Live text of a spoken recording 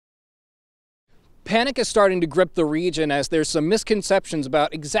Panic is starting to grip the region as there's some misconceptions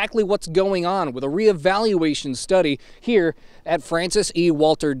about exactly what's going on with a reevaluation study here at Francis E.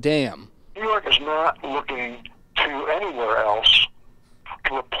 Walter Dam. New York is not looking to anywhere else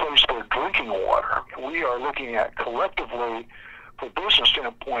to replace their drinking water. We are looking at collectively, from a business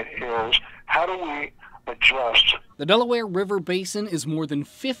standpoint, is how do we adjust. The Delaware River Basin is more than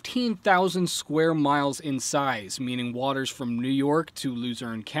 15,000 square miles in size, meaning waters from New York to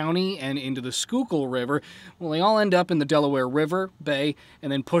Luzerne County and into the Schuylkill River, well, they all end up in the Delaware River, Bay,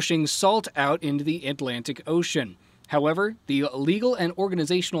 and then pushing salt out into the Atlantic Ocean. However, the legal and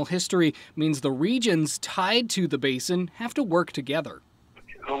organizational history means the regions tied to the basin have to work together.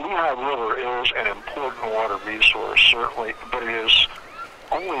 The Lehigh River is an important water resource, certainly, but it is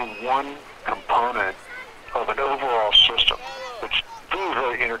only one component of an overall system that's very,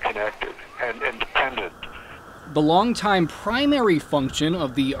 very interconnected and dependent. The longtime primary function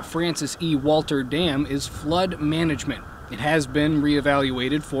of the Francis E. Walter Dam is flood management. It has been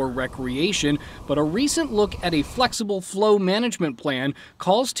reevaluated for recreation, but a recent look at a flexible flow management plan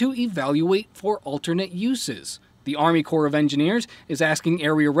calls to evaluate for alternate uses. The Army Corps of Engineers is asking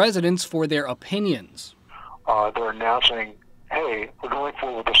area residents for their opinions. They're announcing, hey, we're going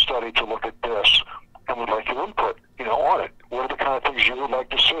forward with a study to look at this, and we'd like your input, on it. What are the kind of things you would like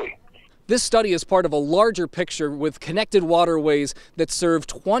to see? This study is part of a larger picture with connected waterways that serve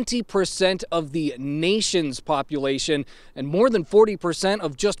 20% of the nation's population and more than 40%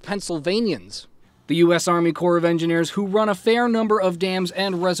 of just Pennsylvanians. The U.S. Army Corps of Engineers, who run a fair number of dams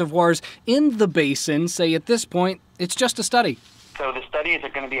and reservoirs in the basin, say at this point it's just a study. So the studies are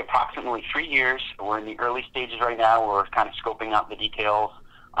going to be approximately 3 years. We're in the early stages right now. We're kind of scoping out the details.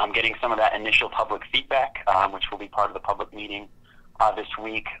 I'm getting some of that initial public feedback, which will be part of the public meeting this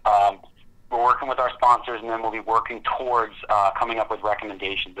week. We're working with our sponsors, and then we'll be working towards coming up with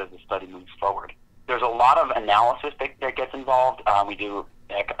recommendations as the study moves forward. There's a lot of analysis that gets involved. We do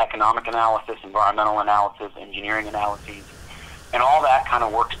economic analysis, environmental analysis, engineering analyses, and all that kind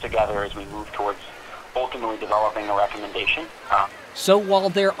of works together as we move towards ultimately developing a recommendation. So while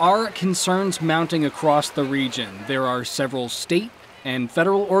there are concerns mounting across the region, there are several state and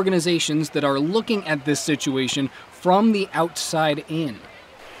federal organizations that are looking at this situation from the outside in.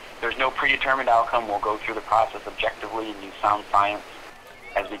 There's no predetermined outcome. We'll go through the process objectively and use sound science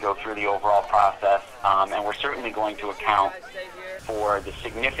as we go through the overall process. And we're certainly going to account for the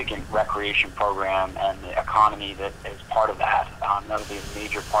significant recreation program and the economy that is part of that. That'll be a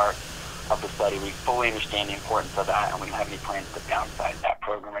major part of the study. We fully understand the importance of that, and we don't have any plans to downsize that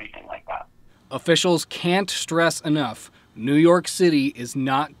program or anything like that. Officials can't stress enough, New York City is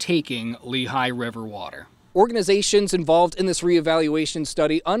not taking Lehigh River water. Organizations involved in this reevaluation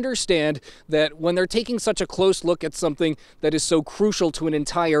study understand that when they're taking such a close look at something that is so crucial to an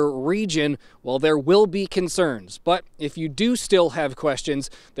entire region, well, there will be concerns. But if you do still have questions,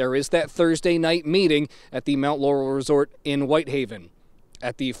 there is that Thursday night meeting at the Mount Laurel Resort in Whitehaven.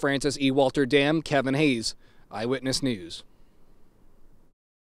 At the Francis E. Walter Dam, Kevin Hayes, Eyewitness News.